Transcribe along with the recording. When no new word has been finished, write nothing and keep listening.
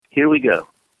Here we go.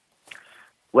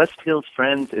 West Hills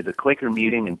Friends is a Quaker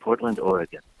meeting in Portland,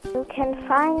 Oregon. You can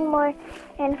find more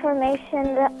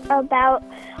information about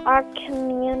our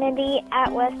community at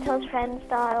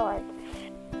westhillsfriends.org.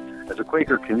 As a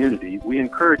Quaker community, we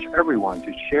encourage everyone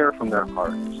to share from their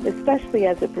hearts, especially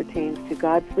as it pertains to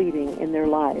God's leading in their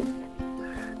lives.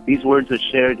 These words are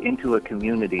shared into a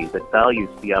community that values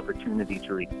the opportunity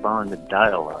to respond and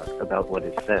dialogue about what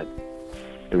is said.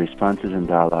 The responses and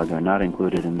dialogue are not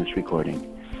included in this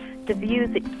recording. The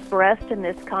views expressed in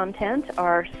this content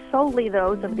are solely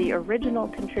those of the original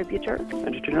contributor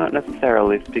and do not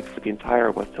necessarily speak for the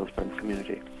entire West Hills Friends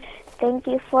community. Thank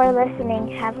you for listening.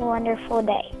 Have a wonderful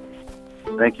day.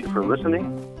 Thank you for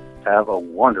listening. Have a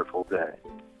wonderful day.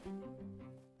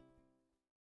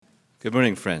 Good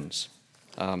morning, friends.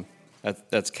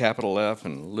 That's capital F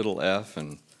and little f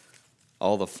and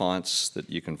all the fonts that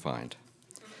you can find.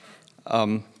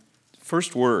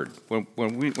 First word,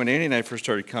 when Annie and I first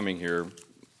started coming here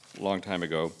a long time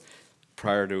ago,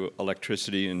 prior to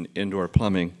electricity and indoor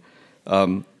plumbing,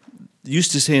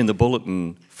 used to say in the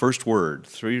bulletin, first word,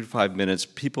 3 to 5 minutes,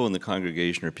 people in the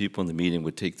congregation or people in the meeting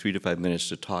would take 3 to 5 minutes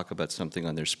to talk about something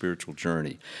on their spiritual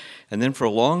journey. And then for a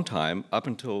long time, up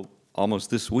until almost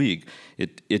this week,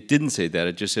 it didn't say that.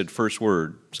 It just said first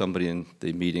word, somebody in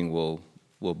the meeting will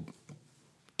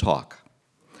talk.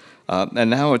 And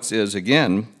now it says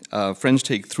again, friends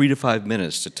take 3 to 5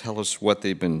 minutes to tell us what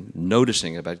they've been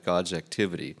noticing about God's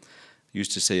activity.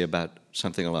 Used to say about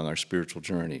something along our spiritual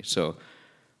journey. So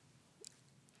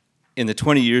in the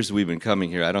 20 years that we've been coming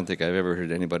here, I don't think I've ever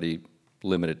heard anybody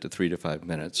limit it to 3 to 5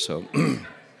 minutes. So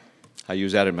I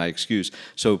use that as my excuse.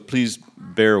 So please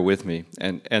bear with me.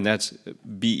 And that's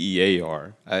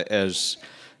BEAR.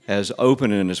 As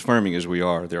open and as affirming as we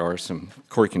are, there are some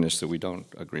quirkiness that we don't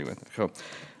agree with.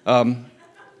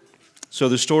 So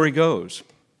the story goes.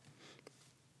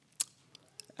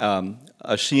 A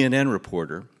CNN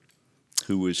reporter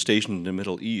who was stationed in the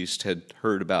Middle East had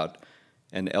heard about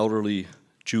an elderly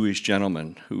Jewish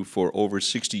gentleman who for over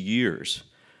 60 years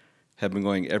had been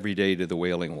going every day to the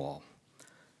Wailing Wall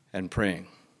and praying,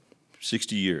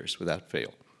 60 years without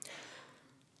fail.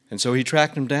 And so he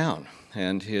tracked him down,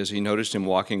 and as he noticed him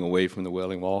walking away from the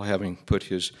Wailing Wall, having put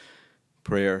his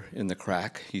prayer in the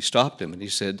crack, he stopped him and he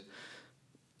said,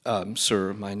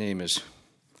 sir, my name is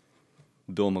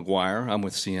Bill McGuire. I'm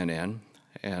with CNN,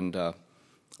 and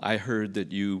I heard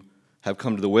that you have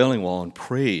come to the Wailing Wall and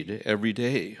prayed every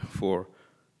day for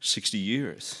 60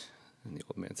 years. And the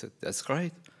old man said, that's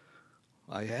right,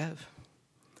 I have.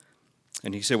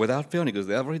 And he said, without fail, he goes,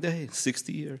 every day,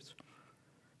 60 years.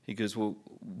 He goes, well,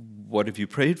 what have you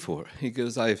prayed for? He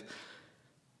goes, I've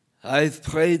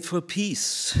prayed for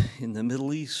peace in the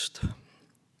Middle East.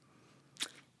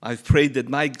 I've prayed that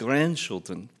my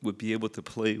grandchildren would be able to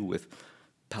play with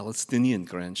Palestinian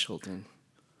grandchildren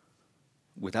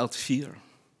without fear.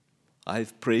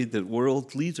 I've prayed that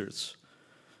world leaders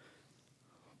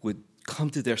would come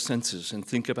to their senses and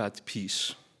think about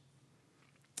peace.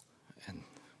 And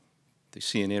the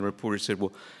CNN reporter said,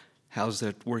 well, how's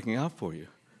that working out for you?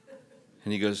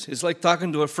 And he goes, it's like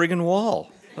talking to a friggin'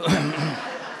 wall.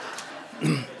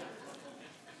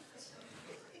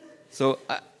 So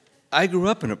I grew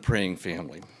up in a praying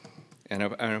family and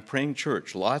a praying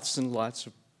church, lots and lots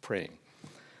of praying.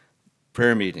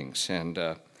 Prayer meetings and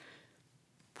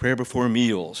prayer before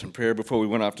meals and prayer before we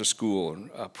went off to school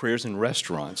and prayers in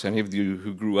restaurants. Any of you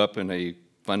who grew up in a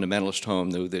fundamentalist home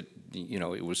knew that,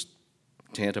 it was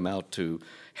tantamount to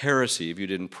heresy if you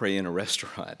didn't pray in a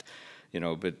restaurant,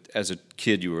 but as a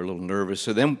kid you were a little nervous.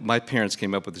 So then my parents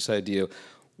came up with this idea,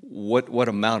 what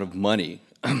amount of money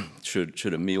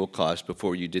should a meal cost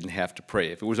before you didn't have to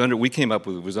pray? If it was we came up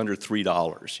with it was under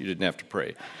 $3, you didn't have to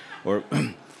pray.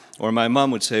 Or my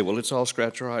mom would say, well, let's all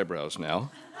scratch our eyebrows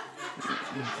now.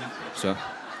 So,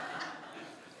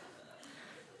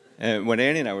 and when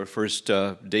Annie and I were first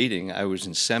dating, I was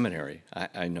in seminary.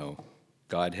 I know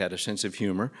God had a sense of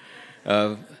humor.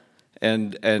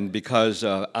 And because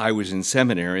I was in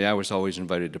seminary, I was always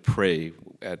invited to pray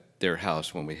at their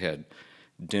house when we had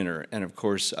dinner. And of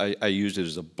course, I used it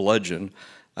as a bludgeon.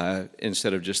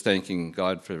 Instead of just thanking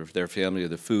God for their family or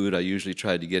the food, I usually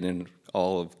tried to get in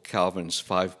all of Calvin's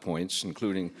 5 points,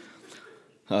 including,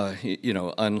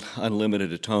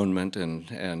 unlimited atonement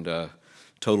and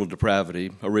total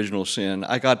depravity, original sin.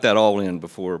 I got that all in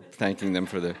before thanking them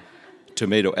for the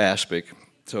tomato aspic.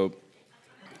 So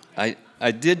I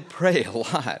did pray a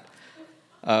lot.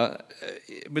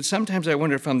 But sometimes I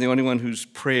wonder if I'm the only one whose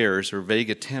prayers or vague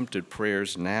attempt at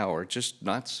prayers now are just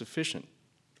not sufficient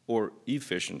or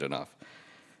efficient enough.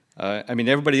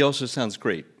 Everybody else's sounds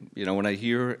great. When I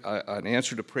hear an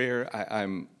answer to prayer,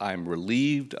 I'm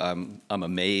relieved, I'm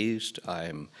amazed,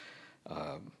 I'm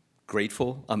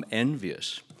grateful, I'm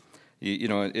envious.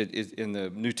 In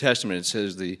the New Testament it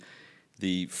says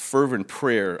the fervent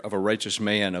prayer of a righteous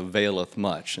man availeth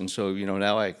much. And so,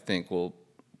 now I think, well,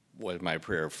 was my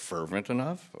prayer fervent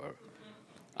enough? Or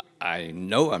I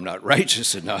know I'm not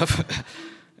righteous enough.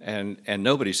 and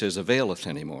nobody says availeth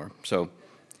anymore. So,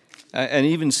 and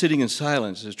even sitting in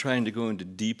silence is trying to go into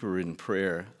deeper in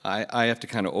prayer. I have to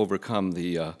kind of overcome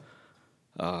the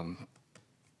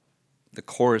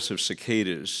chorus of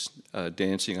cicadas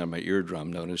dancing on my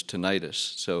eardrum, known as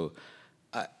tinnitus. So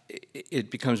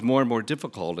it becomes more and more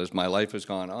difficult as my life has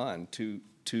gone on to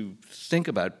think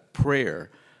about prayer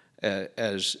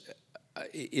as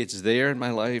it's there in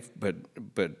my life, but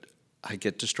I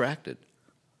get distracted.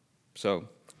 So,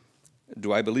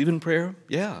 do I believe in prayer?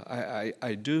 Yeah,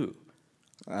 I do.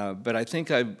 But I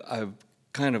think I've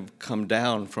kind of come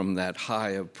down from that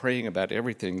high of praying about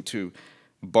everything to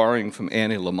borrowing from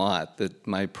Annie Lamott that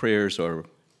my prayers are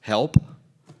help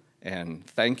and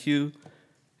thank you,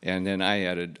 and then I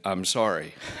added, I'm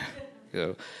sorry.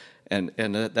 And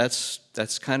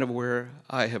that's kind of where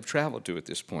I have traveled to at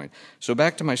this point. So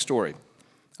back to my story.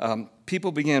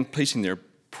 People began placing their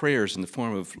prayers in the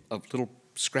form of little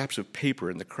scraps of paper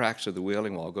in the cracks of the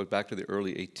Wailing Wall. It goes back to the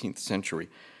early 18th century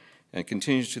and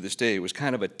continues to this day. It was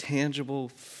kind of a tangible,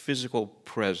 physical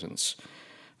presence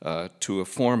to a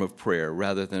form of prayer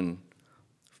rather than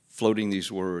floating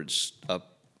these words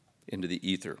up into the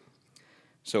ether.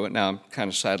 So now I'm kind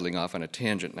of sidling off on a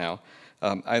tangent now.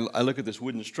 I look at this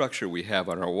wooden structure we have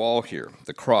on our wall here,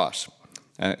 the cross.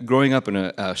 Growing up in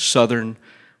a southern,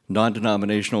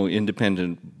 non-denominational,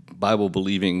 independent,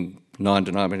 Bible-believing,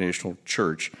 non-denominational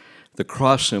church, the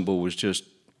cross symbol was just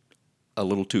a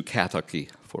little too Catholic-y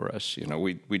for us.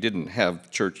 We didn't have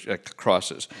church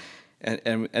crosses.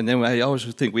 And then I always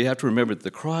think we have to remember that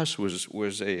the cross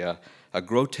was a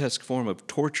grotesque form of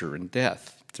torture and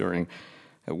death during,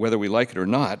 whether we like it or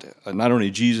not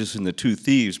only Jesus and the two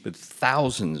thieves, but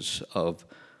thousands of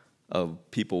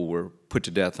people were put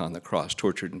to death on the cross,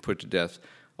 tortured and put to death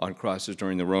on crosses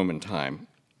during the Roman time.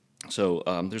 So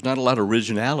there's not a lot of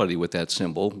originality with that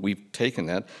symbol. We've taken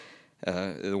that.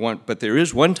 But there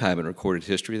is one time in recorded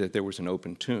history that there was an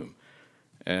open tomb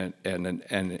and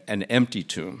an empty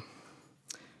tomb.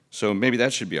 So maybe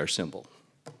that should be our symbol,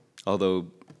 although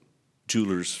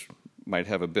jewelers might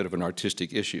have a bit of an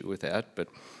artistic issue with that. But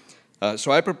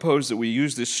so I propose that we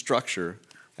use this structure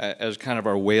as kind of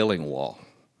our Wailing Wall,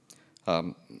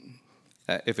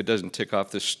 if it doesn't tick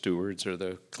off the stewards or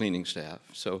the cleaning staff.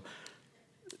 So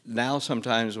now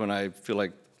sometimes when I feel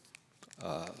like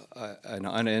an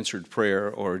unanswered prayer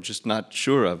or just not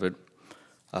sure of it,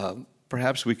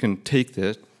 perhaps we can take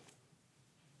this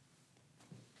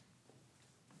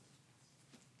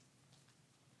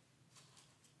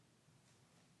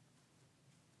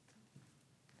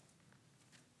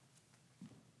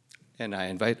and I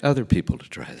invite other people to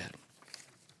try that.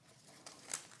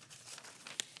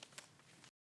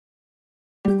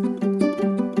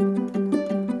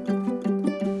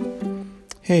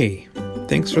 Hey,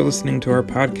 thanks for listening to our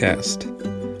podcast.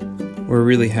 We're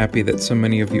really happy that so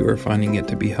many of you are finding it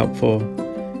to be helpful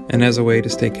and as a way to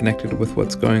stay connected with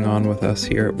what's going on with us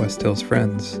here at West Hills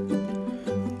Friends.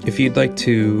 If you'd like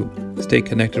to stay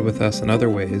connected with us in other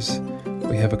ways,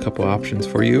 we have a couple options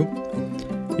for you.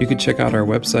 You can check out our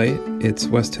website. It's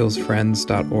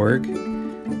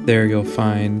westhillsfriends.org. There you'll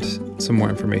find some more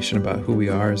information about who we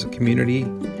are as a community.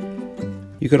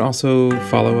 You can also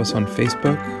follow us on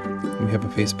Facebook. We have a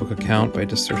Facebook account by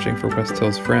just searching for West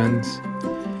Hills Friends.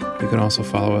 You can also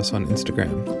follow us on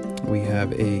Instagram. We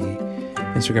have a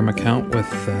Instagram account with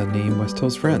the name West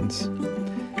Hills Friends.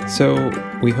 So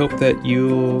we hope that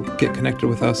you'll get connected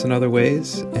with us in other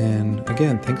ways. And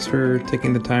again, thanks for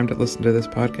taking the time to listen to this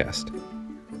podcast.